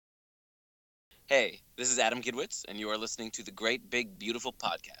Hey, this is Adam Kidwitz, and you are listening to the Great Big Beautiful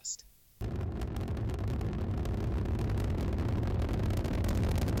Podcast.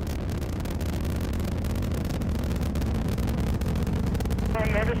 Have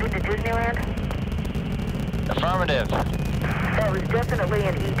you ever been to Disneyland? Affirmative. That was definitely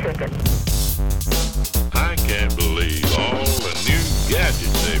an e-ticket. I can't believe all the new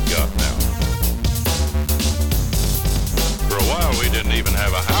gadgets they've got now. For a while, we didn't even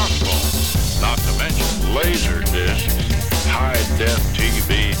have a house phone, not to mention laser discs, high-def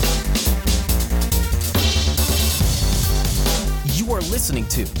TV. You are listening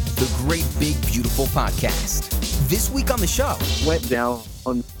to the Great Big Beautiful Podcast. This week on the show, went down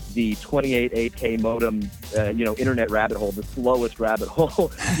the 28 8K modem, internet rabbit hole, the slowest rabbit hole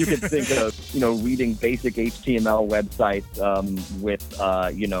you could think of. Reading basic HTML websites with,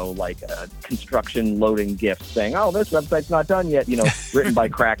 construction loading GIFs saying, "Oh, this website's not done yet." Written by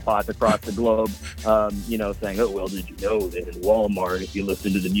crackpots across the globe. Saying, "Oh, well, did you know that in Walmart, if you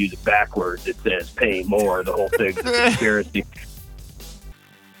listen to the music backwards, it says pay more." The whole thing's a conspiracy.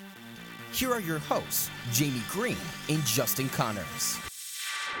 Here are your hosts, Jamie Green and Justin Connors.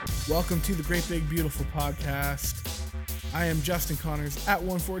 Welcome to the Great Big Beautiful Podcast. I am Justin Connors at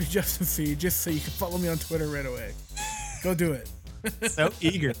 140 Justin C, just so you can follow me on Twitter right away. Go do it. So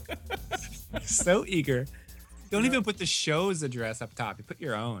eager. So eager. Don't even put the show's address up top. You put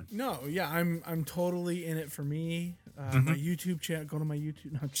your own. No, yeah, I'm totally in it for me. My YouTube channel, go to my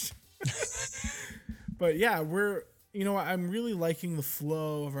YouTube. No, just but yeah, I'm really liking the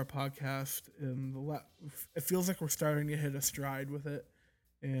flow of our podcast, and it feels like we're starting to hit a stride with it.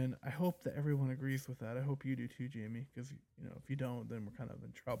 And I hope that everyone agrees with that. I hope you do too, Jamie, because if you don't, then we're kind of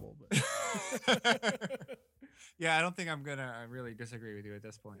in trouble. But yeah, I don't think I'm gonna really disagree with you at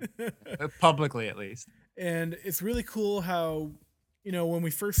this point, publicly at least. And it's really cool how when we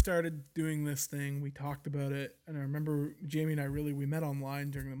first started doing this thing, we talked about it, and I remember Jamie and I we met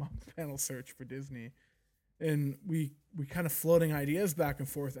online during the panel search for Disney, and we kind of floating ideas back and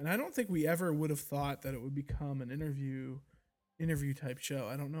forth. And I don't think we ever would have thought that it would become an interview type show.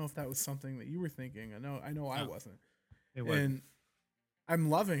 I don't know if that was something that you were thinking. I know no, I wasn't. It wasn't. And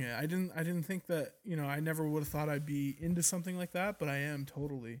I'm loving it. I didn't think that, I never would have thought I'd be into something like that, but I am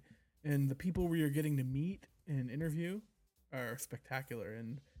totally. And the people we are getting to meet and interview are spectacular.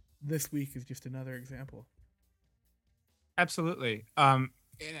 And this week is just another example. Absolutely. And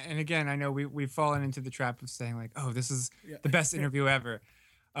again, I know we've fallen into the trap of saying like, oh, this is the best interview ever.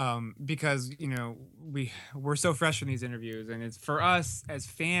 Because we're so fresh in these interviews, and it's for us as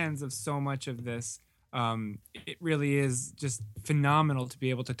fans of so much of this. It really is just phenomenal to be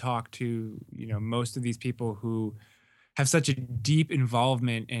able to talk to most of these people who have such a deep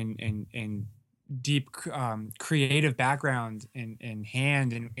involvement and deep creative background in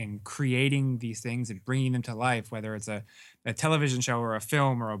hand in creating these things and bringing them to life, whether it's a television show or a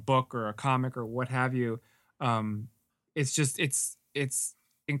film or a book or a comic or what have you. It's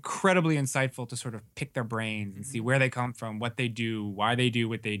incredibly insightful to sort of pick their brains and see where they come from, what they do, why they do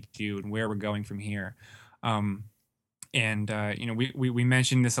what they do, and where we're going from here. We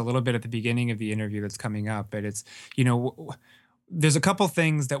mentioned this a little bit at the beginning of the interview that's coming up, but it's, there's a couple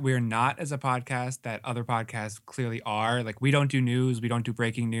things that we're not as a podcast that other podcasts clearly are. Like, we don't do news, we don't do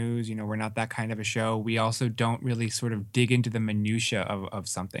breaking news, we're not that kind of a show. We also don't really sort of dig into the minutia of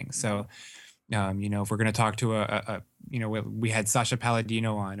something. So, if we're going to talk to we had Sasha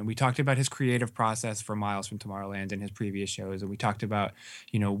Palladino on, and we talked about his creative process for Miles from Tomorrowland in his previous shows. And we talked about,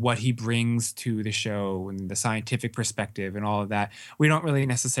 what he brings to the show and the scientific perspective and all of that. We don't really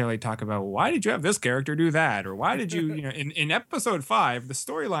necessarily talk about, why did you have this character do that? Or why did you, in episode 5, the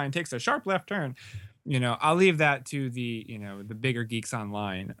storyline takes a sharp left turn. I'll leave that to the bigger geeks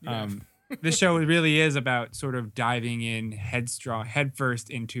online. Yeah. This show really is about sort of diving in headfirst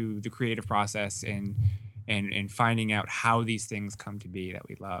into the creative process and finding out how these things come to be that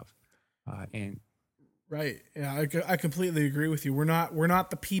we love. Right. Yeah, I completely agree with you. We're not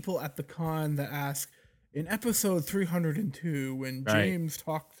the people at the con that ask, in episode 302, when James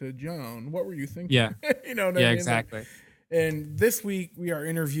talked to Joan, what were you thinking? Yeah. You know what I mean? Exactly. And this week we are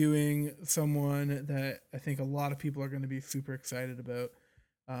interviewing someone that I think a lot of people are going to be super excited about.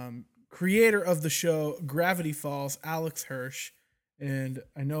 Creator of the show Gravity Falls, Alex Hirsch. And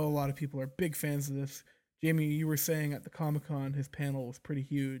I know a lot of people are big fans of this. Jamie, you were saying at the Comic-Con his panel was pretty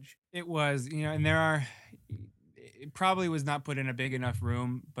huge. It was, and it probably was not put in a big enough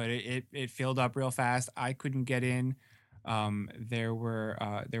room, but it filled up real fast. I couldn't get in. There were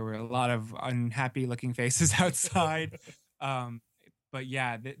a lot of unhappy looking faces outside. But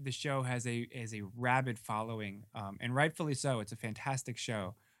yeah, the show has a rabid following, and rightfully so. It's a fantastic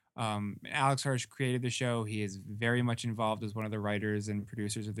show. Alex Hirsch created the show. He is very much involved as one of the writers and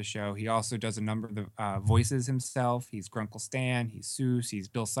producers of the show. He also does a number of the voices himself. He's Grunkle Stan, he's Seuss, he's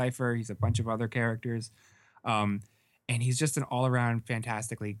Bill Cipher, he's a bunch of other characters. Um, and he's just an all-around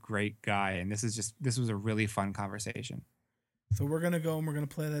fantastically great guy. And this was a really fun conversation. So we're gonna go and we're gonna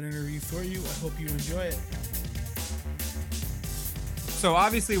play that interview for you. I hope you enjoy it. So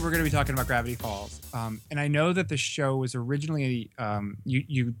obviously we're going to be talking about Gravity Falls, and I know that the show was originally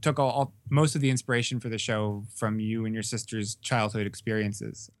you took most of the inspiration for the show from you and your sister's childhood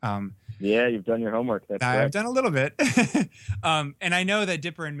experiences. Yeah, you've done your homework. That's I've correct. done a little bit, and I know that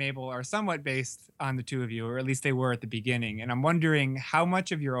Dipper and Mabel are somewhat based on the two of you, or at least they were at the beginning. And I'm wondering how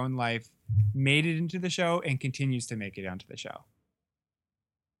much of your own life made it into the show and continues to make it onto the show.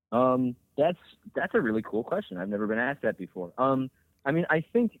 That's a really cool question. I've never been asked that before. I mean, I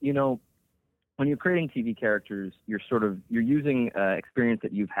think, when you're creating TV characters, you're using experience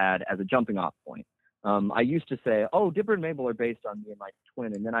that you've had as a jumping off point. I used to say, oh, Dipper and Mabel are based on me and my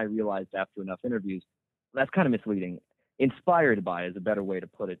twin. And then I realized after enough interviews, that's kind of misleading. Inspired by is a better way to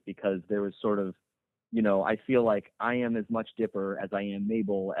put it, because there was I feel like I am as much Dipper as I am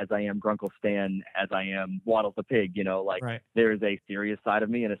Mabel, as I am Grunkle Stan, as I am Waddles the pig. Right. There's a serious side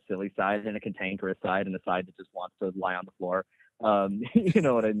of me and a silly side and a cantankerous side and a side that just wants to lie on the floor. You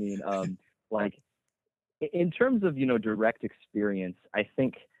know what I mean? Like in terms of, direct experience, I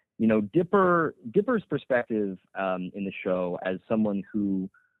think, Dipper's perspective in the show as someone who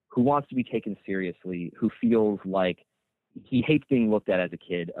wants to be taken seriously, who feels like he hates being looked at as a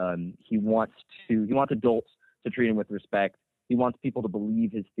kid. He wants adults to treat him with respect. He wants people to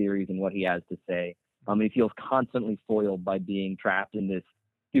believe his theories and what he has to say. He feels constantly foiled by being trapped in this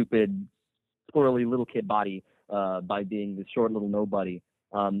stupid, squirrely little kid body, by being this short little nobody.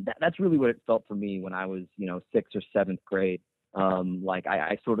 That's really what it felt for me when I was, 6th or 7th grade. Like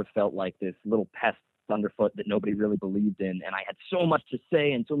I sort of felt like this little pest underfoot that nobody really believed in. And I had so much to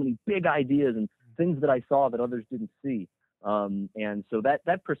say and so many big ideas and things that I saw that others didn't see. And so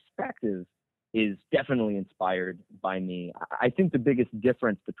that perspective is definitely inspired by me. I think the biggest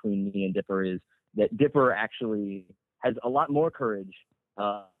difference between me and Dipper is that Dipper actually has a lot more courage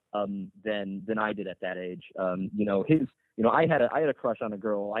than I did at that age. I had a crush on a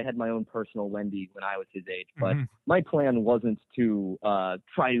girl. I had my own personal Wendy when I was his age, but my plan wasn't to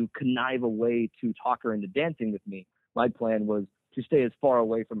try to connive a way to talk her into dancing with me. My plan was to stay as far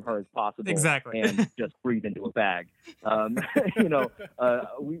away from her as possible. Exactly. And just breathe into a bag. When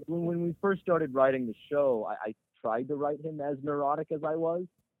we first started writing the show, I tried to write him as neurotic as I was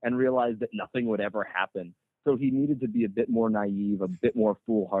and realized that nothing would ever happen. So he needed to be a bit more naive, a bit more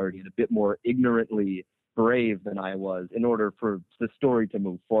foolhardy, and a bit more ignorantly brave than I was in order for the story to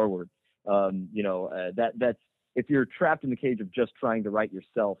move forward. That's if you're trapped in the cage of just trying to write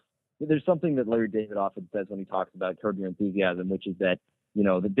yourself. There's something that Larry David often says when he talks about Curb Your Enthusiasm, which is that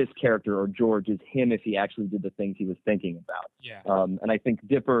that this character or George is him if he actually did the things he was thinking about. Yeah. And I think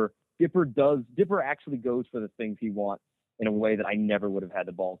Dipper actually goes for the things he wants in a way that I never would have had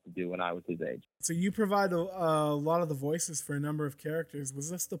the balls to do when I was his age. So you provide a lot of the voices for a number of characters. Was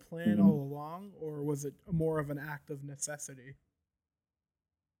this the plan all along, or was it more of an act of necessity?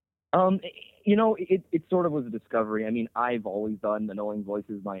 It sort of was a discovery. I mean, I've always done annoying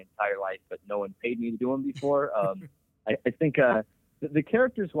voices my entire life, but no one paid me to do them before. I think the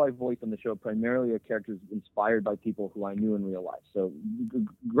characters who I voice on the show primarily are characters inspired by people who I knew in real life. So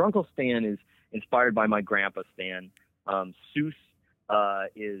Grunkle Stan is inspired by my grandpa Stan. Seuss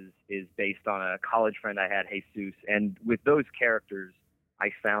is based on a college friend I had, Jesus. And with those characters,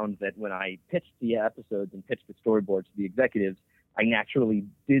 I found that when I pitched the episodes and pitched the storyboards to the executives, I naturally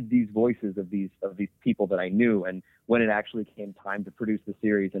did these voices of these people that I knew. And when it actually came time to produce the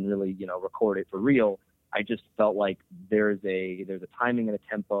series and really, record it for real, I just felt like there's a timing and a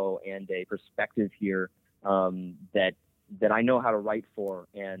tempo and a perspective here that I know how to write for.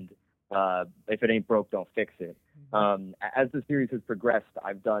 And if it ain't broke, don't fix it. As the series has progressed,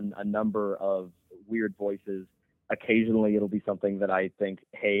 I've done a number of weird voices. Occasionally it'll be something that I think,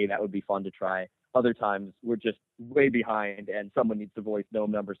 hey, that would be fun to try. Other times we're just way behind and someone needs to voice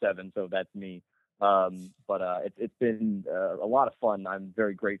Gnome number 7, so that's me. But it's been a lot of fun. I'm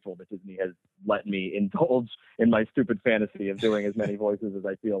very grateful that Disney has let me indulge in my stupid fantasy of doing as many voices as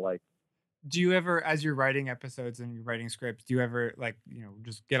I feel like. Do you ever, as you're writing episodes and you're writing scripts, do you ever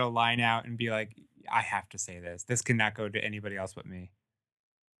just get a line out and be like, I have to say this. This cannot go to anybody else but me?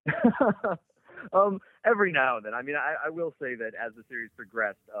 Every now and then. I mean, I will say that as the series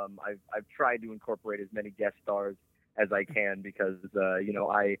progressed, I've tried to incorporate as many guest stars as I can because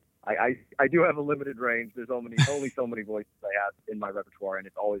I do have a limited range. There's only so many voices I have in my repertoire, and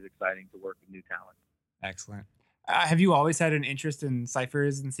it's always exciting to work with new talent. Excellent. Have you always had an interest in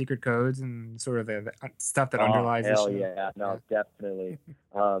ciphers and secret codes and sort of the stuff that underlies the Hell show? yeah, no, definitely.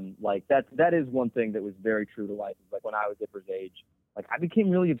 Like that is one thing that was very true to life. Like when I was Zipper's age, like I became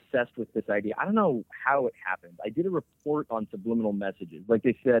really obsessed with this idea. I don't know how it happened. I did a report on subliminal messages. Like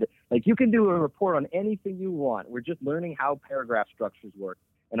they said, like you can do a report on anything you want. We're just learning how paragraph structures work.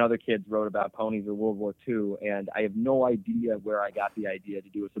 And other kids wrote about ponies or World War II, and I have no idea where I got the idea to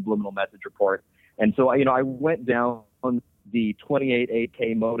do a subliminal message report. And so, I went down the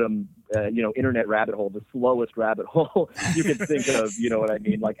 28K modem, internet rabbit hole, the slowest rabbit hole you could think of, you know what I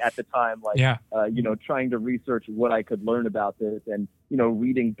mean? Like at the time, trying to research what I could learn about this and,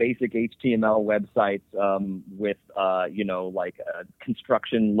 reading basic HTML websites with,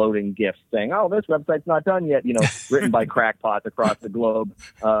 construction loading GIFs saying, oh, this website's not done yet, written by crackpots across the globe,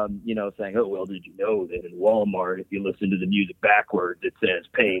 saying, oh, well, did you know that in Walmart, if you listen to the music backwards, it says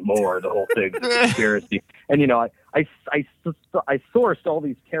pay more, the whole thing's a conspiracy. And, I sourced all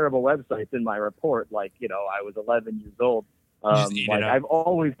these terrible websites in my report, like, I was 11 years old. I've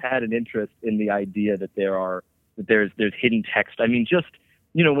always had an interest in the idea that there's hidden text. I mean, just,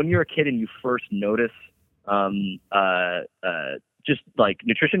 when you're a kid and you first notice just like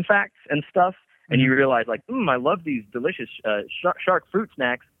nutrition facts and stuff, and you realize like, I love these delicious shark fruit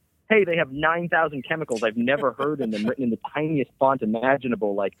snacks. Hey, they have 9,000 chemicals I've never heard in them, written in the tiniest font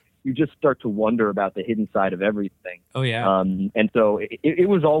imaginable. Like, you just start to wonder about the hidden side of everything. Oh, yeah. And so it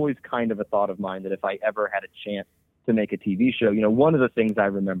was always kind of a thought of mine that if I ever had a chance to make a TV show, one of the things I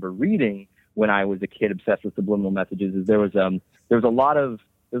remember reading when I was a kid obsessed with subliminal messages is there was a lot of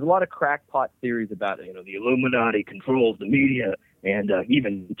crackpot theories about it. The Illuminati controls the media, and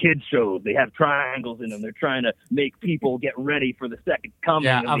even kids shows, they have triangles in them. They're trying to make people get ready for the second coming.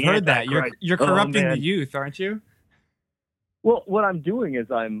 Yeah, of I've the heard that. Antichrist. You're corrupting the youth, aren't you? Well, what I'm doing is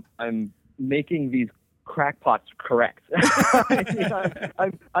I'm making these crackpots correct.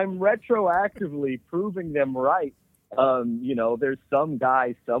 I'm retroactively proving them right. There's some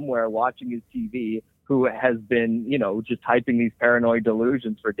guy somewhere watching his TV who has been, just typing these paranoid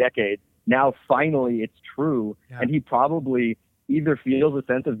delusions for decades. Now, finally, it's true. Yeah. And he probably either feels a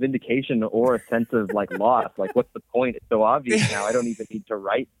sense of vindication or a sense of like loss. Like, what's the point? It's so obvious now. I don't even need to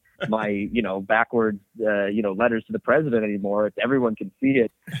write my, backwards, letters to the president anymore. Everyone can see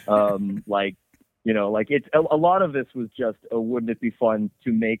it. It's a lot of this was just, wouldn't it be fun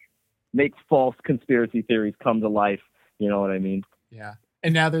to make false conspiracy theories come to life? You know what I mean? Yeah.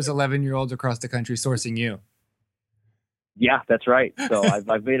 And now there's 11-year-olds across the country sourcing you. Yeah, that's right. So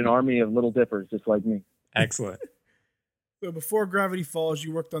I've made an army of little dippers just like me. Excellent. So before Gravity Falls,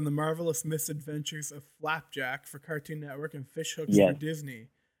 you worked on The Marvelous Misadventures of Flapjack for Cartoon Network and Fish Hooks for Disney.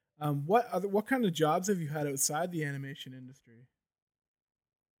 What kind of jobs have you had outside the animation industry?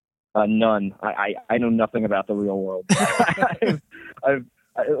 None. I know nothing about the real world.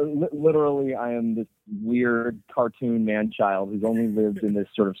 Literally, I am this weird cartoon man-child who's only lived in this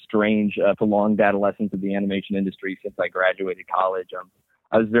sort of strange, prolonged adolescence of the animation industry since I graduated college.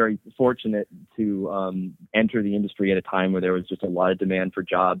 I was very fortunate to enter the industry at a time where there was just a lot of demand for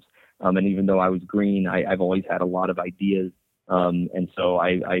jobs. And even though I was green, I've always had a lot of ideas. And so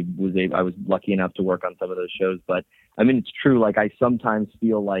I was lucky enough to work on some of those shows. But I mean, it's true. Like, I sometimes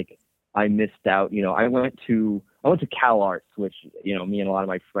feel like I missed out. I went to Cal Arts, which, me and a lot of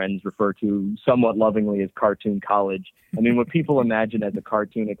my friends refer to somewhat lovingly as cartoon college. I mean, what people imagine as a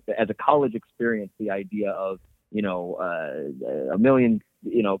college experience, the idea of, a million,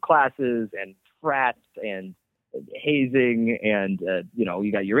 classes and frats and hazing and,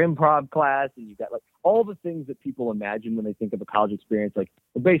 you got your improv class and you got like all the things that people imagine when they think of a college experience, like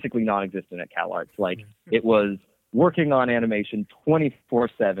are basically non-existent at Cal Arts. Like, it was working on animation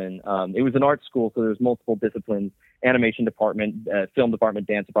 24/7. It was an art school, so there's multiple disciplines: animation department, film department,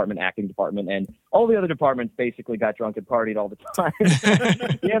 dance department, acting department, and all the other departments basically got drunk and partied all the time.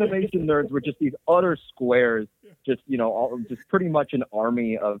 The animation nerds were just these utter squares, just just pretty much an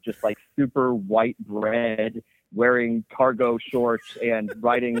army of just like super white bread, wearing cargo shorts and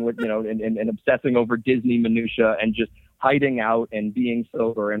writing with and obsessing over Disney minutia and just hiding out and being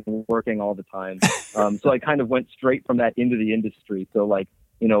sober and working all the time. So I kind of went straight from that into the industry. So like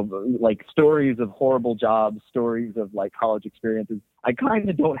stories of horrible jobs, stories of like college experiences, I kind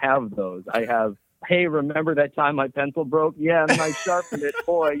of don't have those. I have, hey, remember that time my pencil broke? Yeah, and I sharpened it.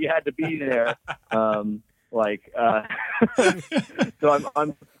 Boy, you had to be there. Like, so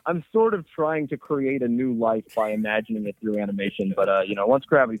I'm sort of trying to create a new life by imagining it through animation. But once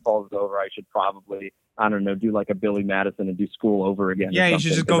Gravity Falls is over, I should probably, I don't know, do like a Billy Madison and do school over again. Yeah, or you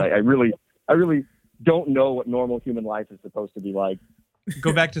should just go. I really don't know what normal human life is supposed to be like.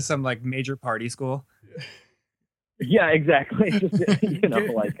 Go back to some like major party school. Yeah, exactly. Just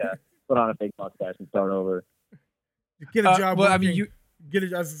put on a fake mustache and start over. Get a job. Well, working, I mean, get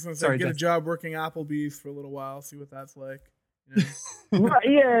a. I was gonna say, Sorry, get a Justin. job working Applebee's for a little while. See what that's like. You know? Right,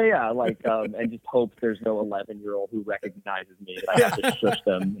 yeah. Like, and just hope there's no 11-year-old who recognizes me that I have to shush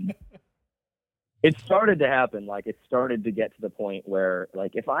them. And it started to happen. Like, it started to get to the point where,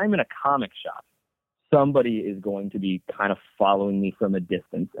 like, if I'm in a comic shop, somebody is going to be kind of following me from a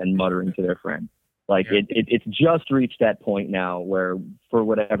distance and muttering to their friend. Like, it's just reached that point now where, for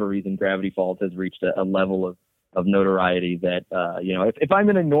whatever reason, Gravity Falls has reached a level of notoriety that, if I'm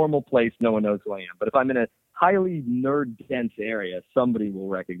in a normal place, no one knows who I am. But if I'm in a highly nerd-dense area, somebody will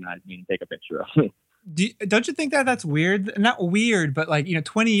recognize me and take a picture of me. Don't you think that that's weird? Not weird, but like,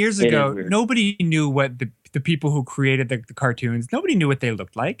 20 years ago, nobody knew what the people who created the cartoons, nobody knew what they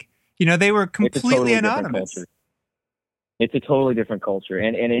looked like. They were completely anonymous. It's a totally different culture.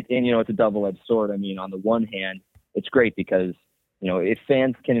 And it's a double-edged sword. I mean, on the one hand, it's great because, if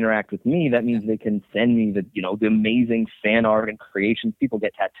fans can interact with me, that means they can send me the amazing fan art and creations. People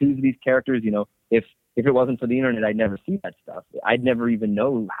get tattoos of these characters. If it wasn't for the internet, I'd never see that stuff. I'd never even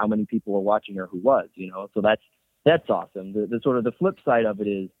know how many people were watching or who was, so that's awesome. The sort of the flip side of it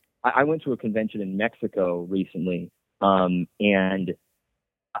is I went to a convention in Mexico recently. And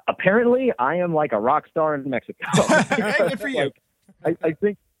apparently I am like a rock star in Mexico. Good for you. I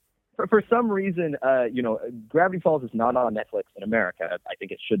think for some reason, Gravity Falls is not on Netflix in America. I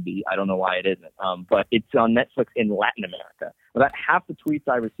think it should be. I don't know why it isn't. But it's on Netflix in Latin America. About half the tweets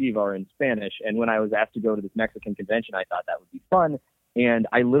I receive are in Spanish. And when I was asked to go to this Mexican convention, I thought that would be fun. And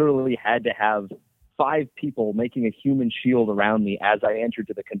I literally had to have 5 people making a human shield around me as I entered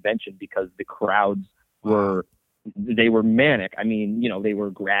to the convention because the crowds were manic. I mean, they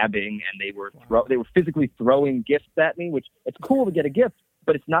were grabbing and they were physically throwing gifts at me, which it's cool to get a gift,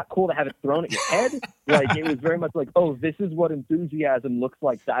 but it's not cool to have it thrown at your head. Like, it was very much like, oh, this is what enthusiasm looks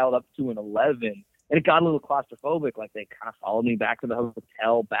like dialed up to an 11. And it got a little claustrophobic. Like, they kind of followed me back to the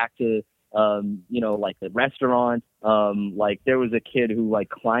hotel, back to, like the restaurant. Like, there was a kid who like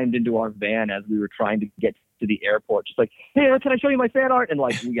climbed into our van as we were trying to get to the airport, just like, hey, can I show you my fan art? And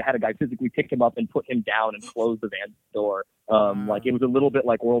like, we had a guy physically pick him up and put him down and close the van door. Like, it was a little bit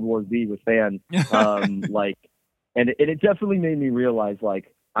like World War Z with fans. And it definitely made me realize,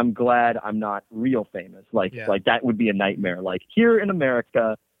 like, I'm glad I'm not real famous. Like that would be a nightmare. Like, here in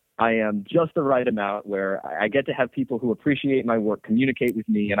America, I am just the right amount where I get to have people who appreciate my work communicate with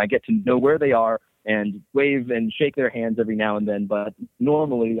me, and I get to know where they are and wave and shake their hands every now and then. But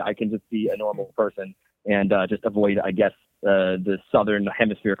normally I can just be a normal person and just avoid, I guess, the Southern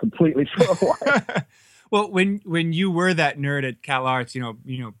Hemisphere completely for a while. Well, when you were that nerd at Cal Arts,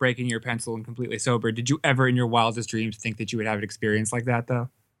 breaking your pencil and completely sober, did you ever in your wildest dreams think that you would have an experience like that, though?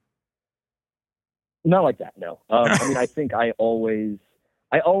 Not like that, no. I mean, I think I always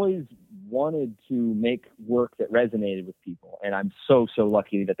wanted to make work that resonated with people, and I'm so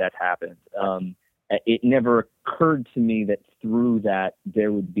lucky that that's happened. It never occurred to me that through that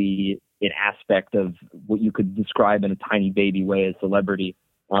there would be an aspect of what you could describe in a tiny baby way as celebrity.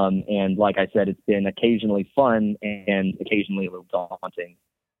 And like I said, it's been occasionally fun and occasionally a little daunting.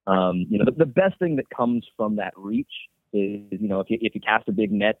 The best thing that comes from that reach is, if you cast a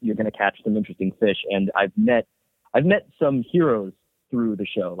big net, you're going to catch some interesting fish. And I've met some heroes through the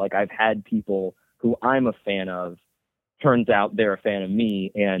show. Like, I've had people who I'm a fan of, turns out they're a fan of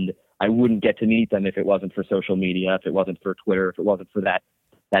me, and I wouldn't get to meet them if it wasn't for social media, if it wasn't for Twitter, if it wasn't for that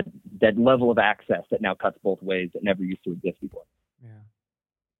level of access that now cuts both ways that never used to exist before.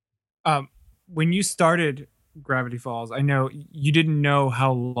 Yeah. When you started Gravity Falls, I know you didn't know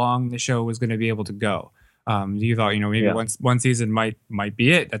how long the show was going to be able to go. You thought, maybe one season might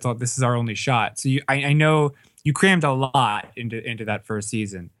be it. That's all. This is our only shot. So I know you crammed a lot into that first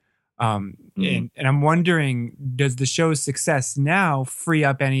season. And I'm wondering, does the show's success now free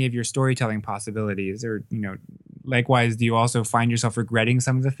up any of your storytelling possibilities? Or, likewise, do you also find yourself regretting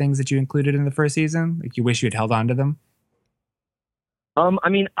some of the things that you included in the first season? Like, you wish you had held on to them? I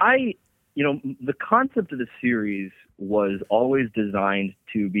mean, the concept of the series was always designed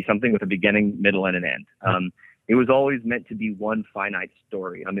to be something with a beginning, middle, and an end. It was always meant to be one finite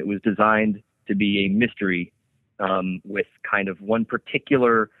story. It was designed to be a mystery with kind of one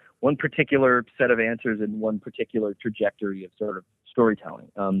particular set of answers and one particular trajectory of sort of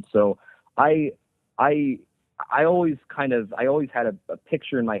storytelling. So I I always had a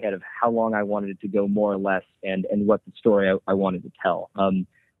picture in my head of how long I wanted it to go, more or less, and what the story I wanted to tell.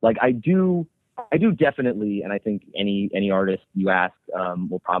 Like I do definitely, and I think any artist you ask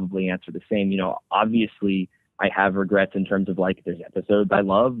will probably answer the same. You know, obviously I have regrets in terms of like there's episodes I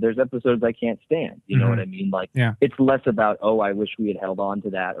love, there's episodes I can't stand. You know what I mean? Like it's less about, oh, I wish we had held on to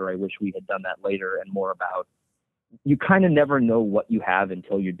that, or I wish we had done that later, and more about you kind of never know what you have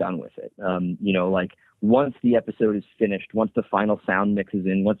until you're done with it. You know, like once the episode is finished, once the final sound mix is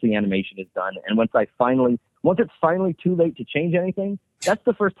in, once the animation is done, and once it's finally too late to change anything, that's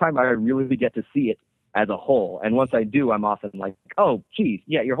the first time I really get to see it as a whole. And once I do, I'm often like, oh, geez,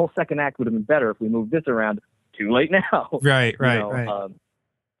 yeah, your whole second act would have been better if we moved this around. Too late now. Right.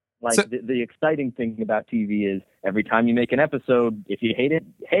 Like So- the exciting thing about TV is every time you make an episode, if you hate it,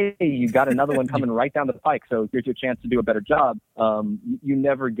 hey, you got another one coming right down the pike. So here's your chance to do a better job. You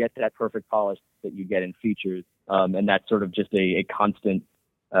never get that perfect polish that you get in features. And that's sort of just a constant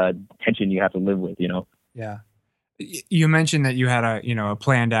tension you have to live with, you know? Yeah. You mentioned that you had a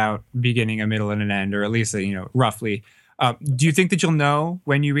planned out beginning, a middle, and an end, or at least roughly. Do you think that you'll know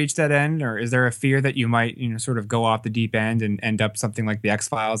when you reach that end, or is there a fear that you might sort of go off the deep end and end up something like the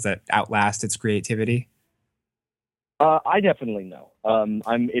X-Files that outlast its creativity? I definitely know.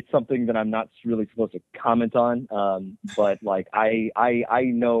 It's something that I'm not really supposed to comment on. But like I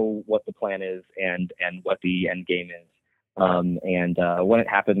know what the plan is and what the end game is. And when it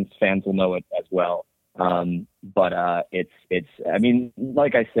happens, fans will know it as well. But it's I mean,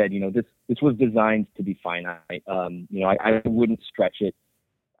 like I said, this was designed to be finite. I wouldn't stretch it.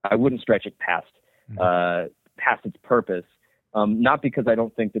 I wouldn't stretch it past its purpose. Not because I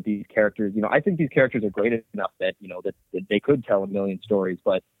don't think that these characters, I think these characters are great enough that, that they could tell a million stories,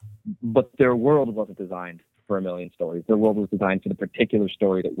 but their world wasn't designed for a million stories. Their world was designed for the particular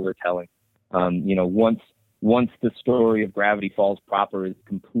story that we're telling. Once the story of Gravity Falls proper is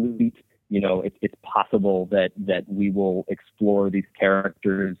complete, it's possible that we will explore these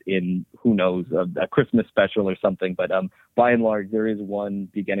characters in, who knows, a Christmas special or something. But by and large, there is one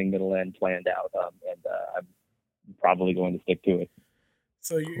beginning, middle, end planned out, and I'm probably going to stick to it.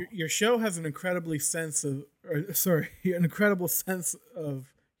 So your show has an incredible sense of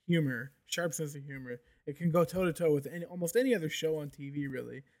humor, sharp sense of humor. It can go toe to toe with almost any other show on TV,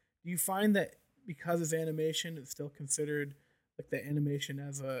 really. Do you find that because it's animation, it's still considered, like, the animation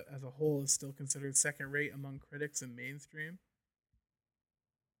as a whole is still considered second rate among critics and mainstream?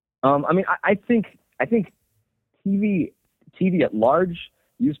 I mean, I think TV at large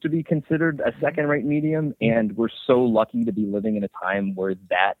used to be considered a second-rate medium, and we're so lucky to be living in a time where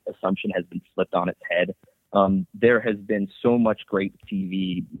that assumption has been flipped on its head. There has been so much great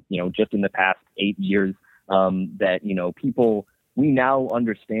TV, just in the past 8 years, that, we now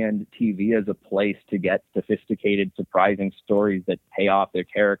understand TV as a place to get sophisticated, surprising stories that pay off their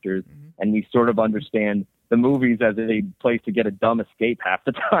characters. Mm-hmm. And we sort of understand the movies as a place to get a dumb escape half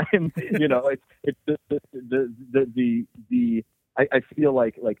the time. I feel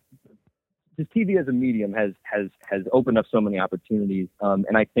like this TV as a medium has opened up so many opportunities.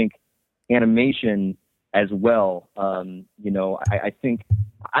 And I think animation as well, I think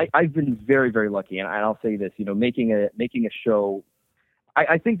I've been very, very lucky, and I'll say this, making a show.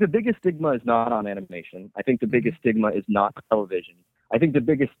 I think the biggest stigma is not on animation. I think the biggest stigma is not television. I think the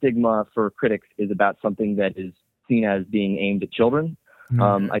biggest stigma for critics is about something that is seen as being aimed at children.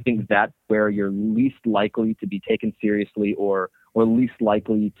 Mm-hmm. I think that's where you're least likely to be taken seriously, or least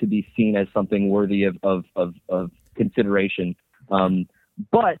likely to be seen as something worthy of consideration.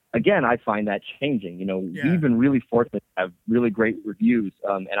 But again, I find that changing. We've been really fortunate to have really great reviews,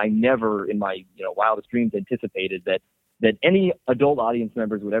 and I never, in my wildest dreams, anticipated that any adult audience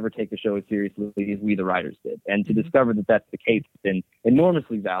members would ever take the show as seriously as we, the writers, did. And to discover that that's the case has been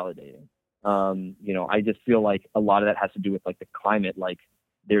enormously validating. I just feel like a lot of that has to do with like the climate. Like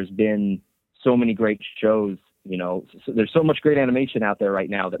there's been so many great shows. So there's so much great animation out there right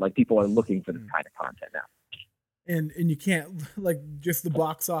now that like people are looking for this kind of content now. And you can't, like, just the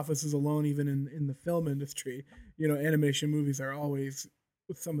box offices alone, even in the film industry, animation movies are always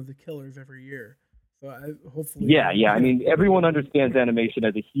some of the killers every year. So hopefully. Yeah. I mean, everyone understands animation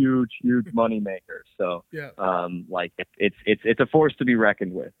as a huge money maker. So yeah. It's a force to be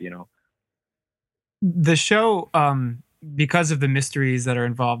reckoned with, The show, because of the mysteries that are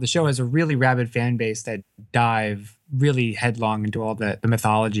involved, the show has a really rabid fan base that dive really headlong into all the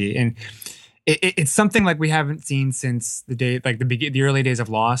mythology. And it's something like we haven't seen since the early days of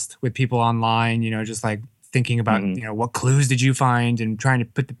Lost, with people online, just like thinking about, what clues did you find, and trying to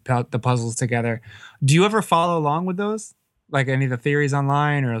put the puzzles together. Do you ever follow along with those? Like any of the theories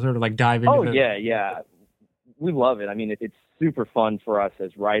online, or sort of like dive into Yeah. we love it. I mean, it's super fun for us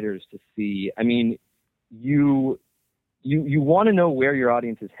as writers to see. I mean, you want to know where your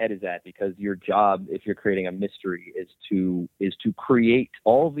audience's head is at, because your job, if you're creating a mystery, is to create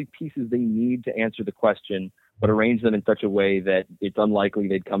all the pieces they need to answer the question, but arrange them in such a way that it's unlikely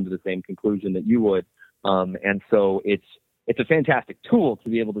they'd come to the same conclusion that you would. And so it's a fantastic tool to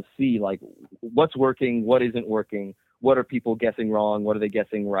be able to see like what's working, what isn't working, what are people guessing wrong, what are they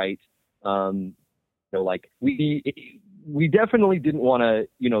guessing right. Like we definitely didn't want to,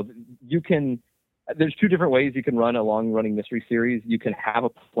 there's two different ways you can run a long running mystery series. You can have a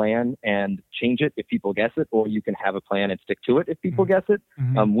plan and change it if people guess it, or you can have a plan and stick to it if people guess it.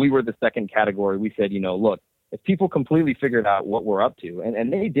 We were the second category. We said, look, if people completely figured out what we're up to,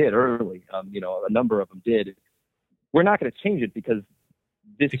 and they did early, a number of them did, we're not going to change it, because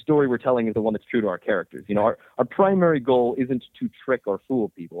this story we're telling is the one that's true to our characters. Our primary goal isn't to trick or fool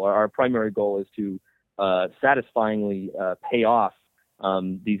people. Our primary goal is to satisfyingly pay off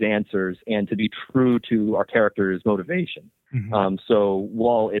these answers and to be true to our character's motivation. So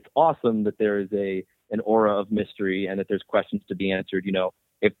while it's awesome that there is an aura of mystery and that there's questions to be answered,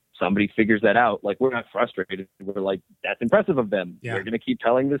 if somebody figures that out, like, we're not frustrated. We're like, that's impressive of them. Yeah. We're going to keep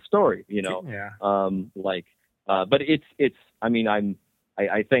telling this story, Yeah. But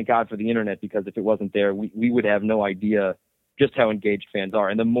I thank God for the internet, because if it wasn't there, we would have no idea just how engaged fans are.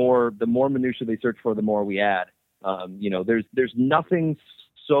 And the more minutia they search for, the more we add. There's nothing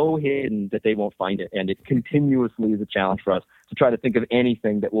so hidden that they won't find it. And it continuously is a challenge for us to try to think of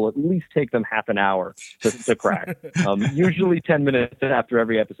anything that will at least take them half an hour to crack. Usually 10 minutes after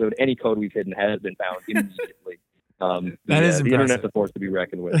every episode, any code we've hidden has been found immediately. That is the internet's a force to be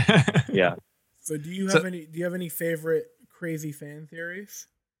reckoned with. Yeah. So do you have any favorite crazy fan theories?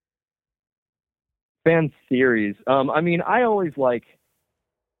 Fan theories. I always like,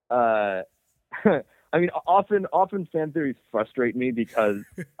 often fan theories frustrate me, because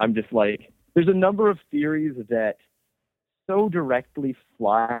I'm just like, there's a number of theories that so directly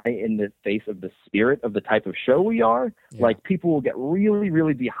fly in the face of the spirit of the type of show we are. Yeah. Like, people will get really,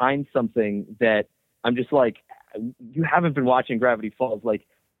 really behind something that I'm just like, you haven't been watching Gravity Falls. Like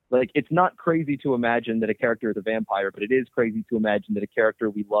it's not crazy to imagine that a character is a vampire, but it is crazy to imagine that a character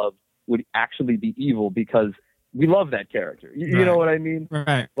we love would actually be evil because we love that character. You know what I mean?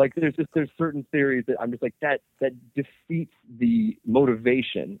 Right. Like, there's certain theories that I'm just like, that defeats the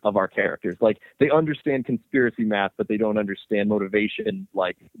motivation of our characters. Like, they understand conspiracy math, but they don't understand motivation,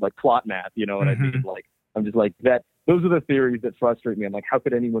 like plot math. You know what I mean? Like, I'm just like that. Those are the theories that frustrate me. I'm like, how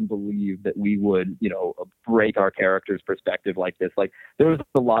could anyone believe that we would, break our character's perspective like this? Like, there was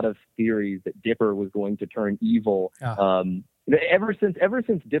a lot of theories that Dipper was going to turn evil. Ever since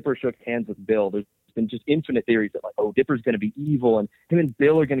Dipper shook hands with Bill, there's been just infinite theories that, like, oh, Dipper's going to be evil, and him and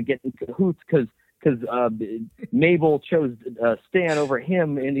Bill are going to get in cahoots because Mabel chose Stan over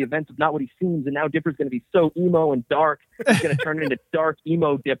him in the events of Not What He Seems, and now Dipper's going to be so emo and dark, he's going to turn into dark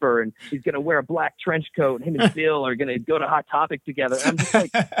emo Dipper, and he's going to wear a black trench coat, and him and Bill are going to go to Hot Topic together. And I'm just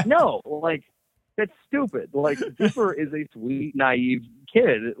like, no, like, that's stupid. Like, Dipper is a sweet, naive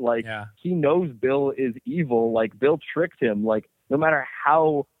kid. Like, he knows Bill is evil. Like, Bill tricked him. Like, no matter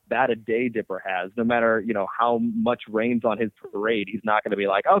how bad a day Dipper has, no matter, how much rains on his parade, he's not going to be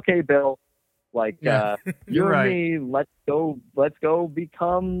like, okay, Bill, like, you and me, let's go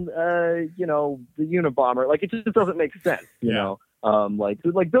become, the Unabomber. Like, it just doesn't make sense, you know? Like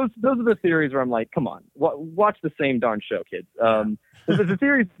those are the theories where I'm like, come on, watch the same darn show, kids. The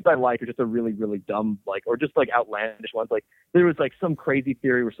theories I like are just a really, really dumb, like, or just like outlandish ones. Like, there was like some crazy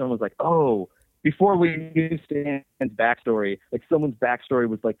theory where someone was like, oh, before we knew Stan's backstory, like, someone's backstory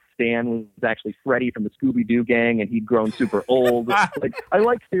was like Stan was actually Freddy from the Scooby-Doo gang and he'd grown super old. Like, I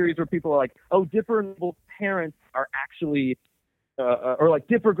like theories where people are like, oh, Dipper and Mabel's parents are actually, or like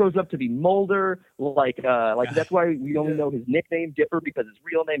Dipper grows up to be Mulder. Like that's why we only know his nickname Dipper, because his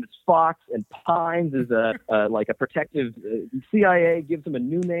real name is Fox, and Pines is like a protective, CIA gives him a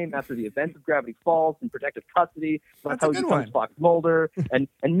new name after the events of Gravity Falls in protective custody. That's how he becomes Fox Mulder. And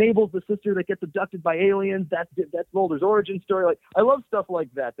Mabel's the sister that gets abducted by aliens. That's Mulder's origin story. Like, I love stuff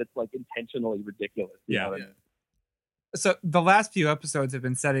like that. That's like intentionally ridiculous. You know what I mean? So the last few episodes have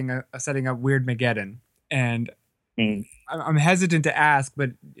been setting up Weird Mageddon, and I'm hesitant to ask,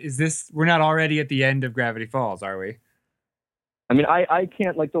 but we're not already at the end of Gravity Falls, are we? I mean, I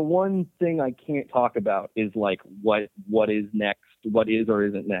can't, like, the one thing I can't talk about is like what is next, what is or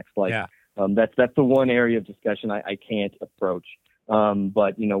isn't next. Like, that's the one area of discussion I can't approach.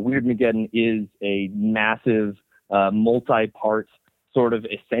 But Weird Mageddon is a massive, multi-part sort of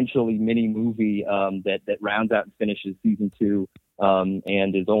essentially mini movie that rounds out and finishes season 2.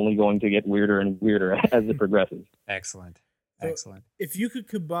 and is only going to get weirder and weirder as it progresses. Excellent. So, Excellent. if you could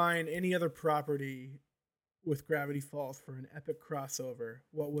combine any other property with Gravity Falls for an epic crossover,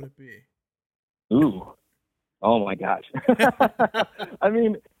 what would it be? Ooh. Oh my gosh. I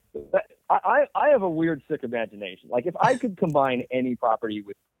mean, I have a weird, sick imagination. Like, if I could combine any property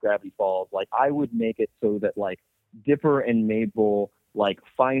with Gravity Falls, like, I would make it so that, like, Dipper and Mabel, like,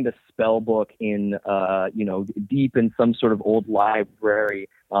 find a spell book in, deep in some sort of old library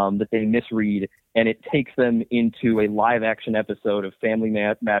that they misread, and it takes them into a live action episode of Family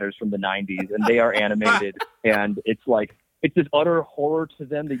Matters from the 90s, and they are animated, and it's like, it's this utter horror to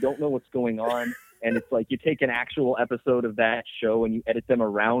them. They don't know what's going on. And it's like you take an actual episode of that show and you edit them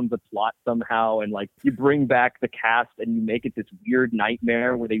around the plot somehow, and like you bring back the cast and you make it this weird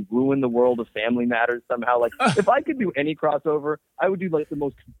nightmare where they ruin the world of Family Matters somehow. Like, if I could do any crossover, I would do like the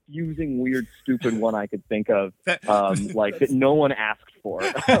most confusing, weird, stupid one I could think of, like that no one asked for.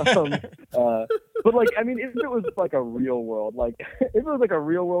 But like, I mean, if it was like a real world, like if it was like a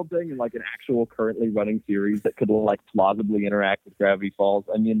real world thing and like an actual currently running series that could like plausibly interact with Gravity Falls,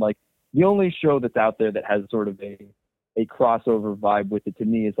 I mean, like, the only show that's out there that has sort of a crossover vibe with it to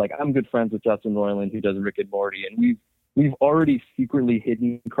me is like, I'm good friends with Justin Roiland, who does Rick and Morty, and we've already secretly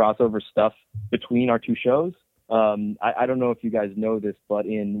hidden crossover stuff between our two shows. I don't know if you guys know this, but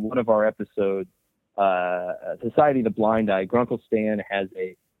in one of our episodes, Society of the Blind Eye, Grunkle Stan has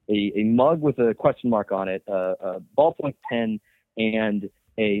a mug with a question mark on it, a ballpoint pen, and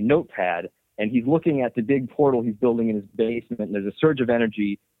a notepad. And he's looking at the big portal he's building in his basement, and there's a surge of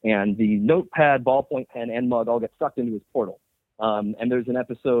energy, and the notepad, ballpoint pen, and mug all get sucked into his portal. And there's an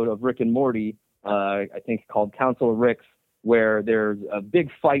episode of Rick and Morty, I think called Council of Ricks, where there's a big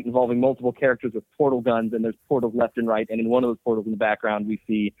fight involving multiple characters with portal guns, and there's portals left and right. And in one of those portals in the background, we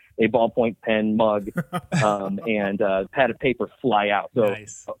see a ballpoint pen, mug, and a pad of paper fly out. So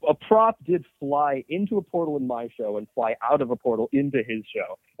Nice. a prop did fly into a portal in my show and fly out of a portal into his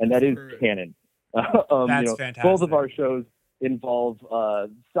show, and that is canon. That's fantastic. Both of our shows involve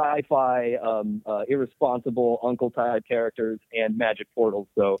sci-fi, irresponsible uncle-type characters and magic portals.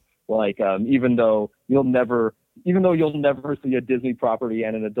 So, like, even though you'll never see a Disney property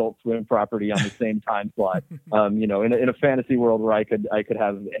and an Adult Swim property on the same time slot, in a fantasy world where I could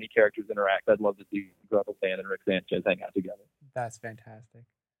have any characters interact, I'd love to see Grunkle Stan and Rick Sanchez hang out together. That's fantastic.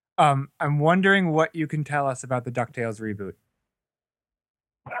 I'm wondering what you can tell us about the DuckTales reboot.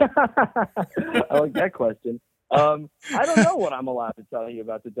 I like that question. I don't know what I'm allowed to tell you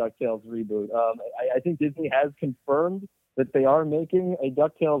about the DuckTales reboot. I think Disney has confirmed that they are making a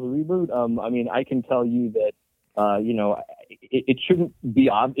DuckTales reboot. I mean, I can tell you that, it shouldn't be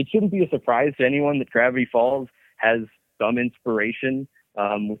a surprise to anyone that Gravity Falls has some inspiration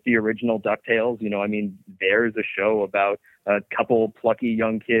with the original DuckTales. I mean, there's a show about a couple plucky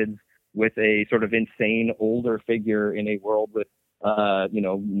young kids with a sort of insane older figure in a world with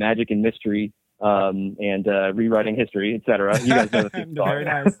magic and mystery, and rewriting history, etc. You guys know the theme song. Very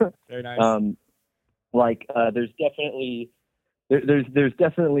nice. Very nice. There's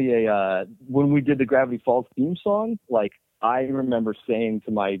definitely a when we did the Gravity Falls theme song, like, I remember saying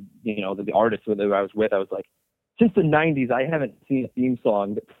to my the artist that I was with, I was like, since the 90s, I haven't seen a theme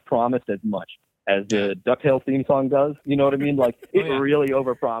song that promised as much as the DuckTales theme song does. You know what I mean? Like, it really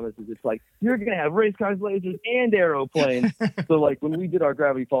overpromises. It's like, you're going to have race cars, lasers, and aeroplanes. So, like, when we did our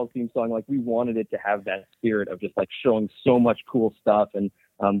Gravity Falls theme song, like, we wanted it to have that spirit of just, like, showing so much cool stuff and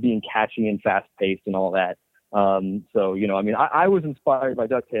being catchy and fast-paced and all that. So, I mean, I was inspired by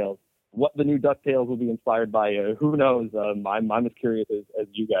DuckTales. What the new DuckTales will be inspired by, who knows? I'm as curious as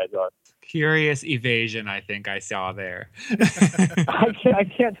you guys are. Curious evasion, I think I saw there. I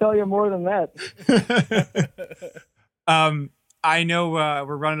can't tell you more than that. I know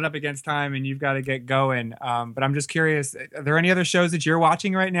we're running up against time and you've got to get going. But I'm just curious, are there any other shows that you're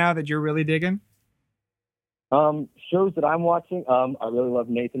watching right now that you're really digging? Shows that I'm watching, I really love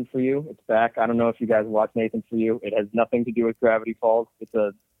Nathan For You. It's back. I don't know if you guys watch Nathan For You. It has nothing to do with Gravity Falls. It's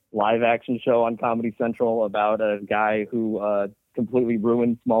a live action show on Comedy Central about a guy who completely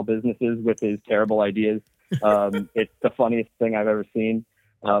ruined small businesses with his terrible ideas. It's the funniest thing I've ever seen.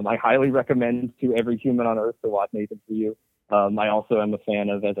 I highly recommend to every human on earth to watch Nathan For You. I also am a fan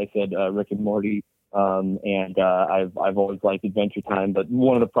of, as I said, Rick and Morty. And I've always liked Adventure Time, but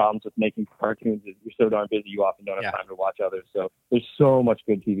one of the problems with making cartoons is you're so darn busy, you often don't have time to watch others. So there's so much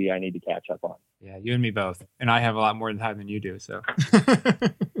good TV I need to catch up on. Yeah, you and me both. And I have a lot more time than you do. So,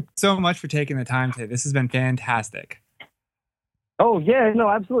 so much for taking the time today. This has been fantastic. Oh, yeah, no,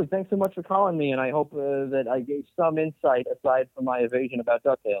 absolutely. Thanks so much for calling me. And I hope that I gave some insight aside from my evasion about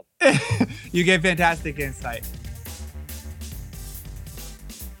DuckTales. You gave fantastic insight.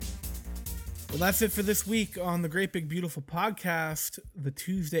 Well, that's it for this week on the Great Big Beautiful Podcast, the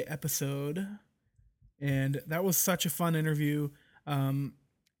Tuesday episode. And that was such a fun interview.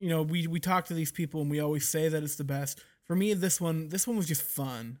 We talk to these people and we always say that it's the best. For me, this one was just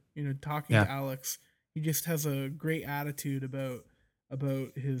fun. Talking to Alex, he just has a great attitude about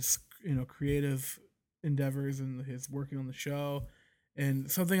his creative endeavors and his working on the show.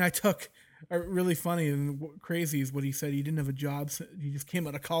 And something I took really funny and crazy is what he said. He didn't have a job. He just came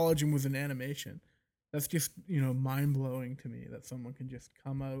out of college and was in animation. That's just, mind blowing to me that someone can just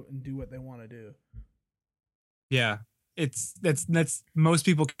come out and do what they want to do. Yeah. That's most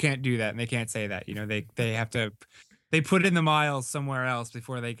people can't do that, and they can't say that. They have to, they put in the miles somewhere else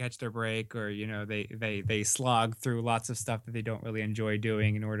before they catch their break, or they slog through lots of stuff that they don't really enjoy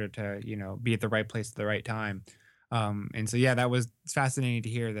doing in order to be at the right place at the right time. And so that was fascinating to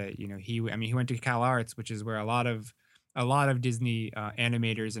hear that he went to Cal Arts, which is where a lot of Disney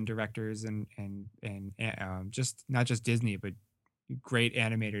animators and directors and just not just Disney but great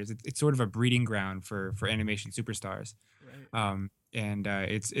animators. It's sort of a breeding ground for animation superstars. Right.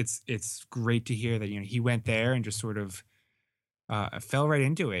 It's great to hear that he went there and just sort of fell right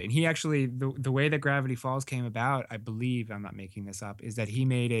into it. And he actually, the way that Gravity Falls came about, I believe, I'm not making this up, is that he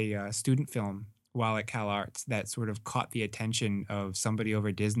made a student film while at Cal Arts that sort of caught the attention of somebody over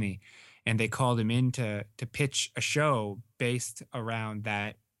at Disney, and they called him in to pitch a show based around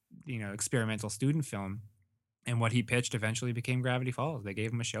that experimental student film. And what he pitched eventually became Gravity Falls. They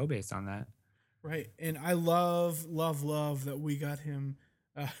gave him a show based on that. Right. And I love that we got him,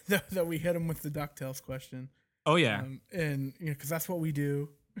 that we hit him with the DuckTales question. Oh, yeah. And, because that's what we do.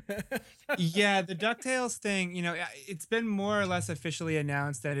 Yeah, the DuckTales thing, it's been more or less officially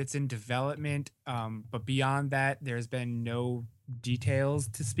announced that it's in development. But beyond that, there's been no details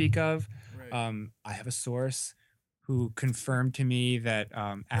to speak of. Right. I have a source who confirmed to me that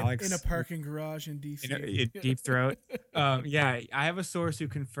Alex... In a parking garage in D.C. In Deep Throat. I have a source who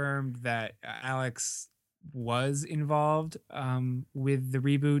confirmed that Alex was involved with the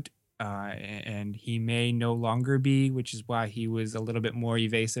reboot, and he may no longer be, which is why he was a little bit more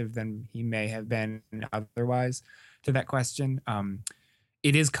evasive than he may have been otherwise to that question.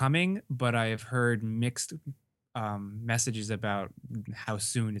 It is coming, but I have heard mixed messages about how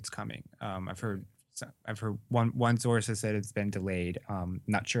soon it's coming. I've heard one source has said it's been delayed.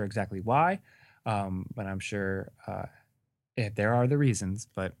 Not sure exactly why, but I'm sure if there are the reasons.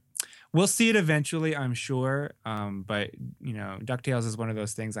 But we'll see it eventually, I'm sure. But DuckTales is one of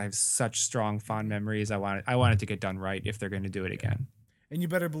those things. I have such strong, fond memories. I want it to get done right if they're going to do it again. And you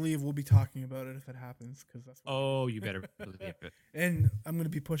better believe we'll be talking about it if it happens, because that's. You better believe it. And I'm going to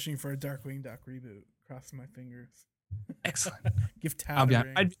be pushing for a Darkwing Duck reboot. Crossing my fingers. Excellent. Give Tad a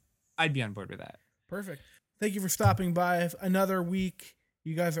ring. I'd be on board with that. Perfect. Thank you for stopping by another week.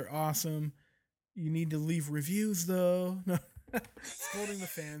 You guys are awesome. You need to leave reviews though. No, scolding the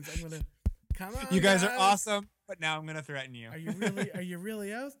fans. I'm gonna come on. You guys are awesome, but now I'm gonna threaten you. Are you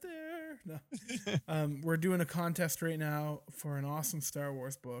really out there? No. We're doing a contest right now for an awesome Star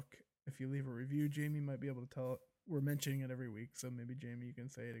Wars book. If you leave a review, Jamie might be able to tell it. We're mentioning it every week, so maybe Jamie, you can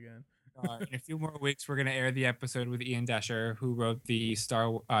say it again. In a few more weeks, we're going to air the episode with Ian Desher, who wrote the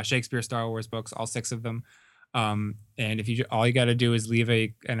Shakespeare Star Wars books, all 6 of them. And if all you got to do is leave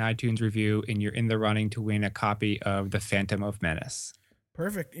an iTunes review, and you're in the running to win a copy of The Phantom of Menace.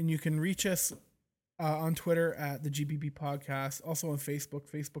 Perfect. And you can reach us on Twitter at the GBB Podcast, also on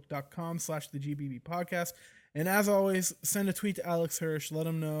Facebook, facebook.com/the GBB Podcast. And as always, send a tweet to Alex Hirsch. Let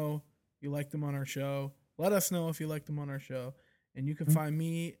him know you liked him on our show. Let us know if you liked him on our show. And you can find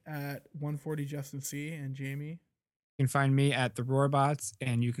me at 140 Justin C. And Jamie. You can find me at the Roarbots,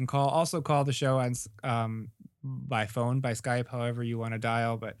 and you can call the show on by phone, by Skype, however you want to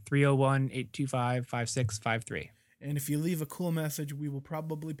dial, but 301-825-5653. And if you leave a cool message, we will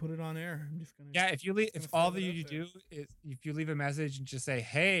probably put it on air. I'm just gonna. Yeah, if you leave a message and just say,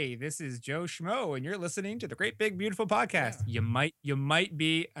 "Hey, this is Joe Schmo, and you're listening to the Great Big Beautiful Podcast," you might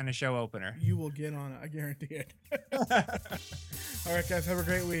be on a show opener. You will get on it, I guarantee it. All right, guys, have a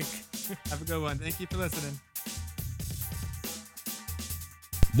great week. Have a good one. Thank you for listening.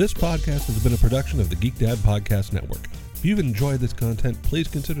 This podcast has been a production of the Geek Dad Podcast Network. If you've enjoyed this content, please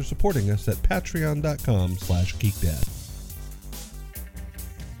consider supporting us at patreon.com/geekdad.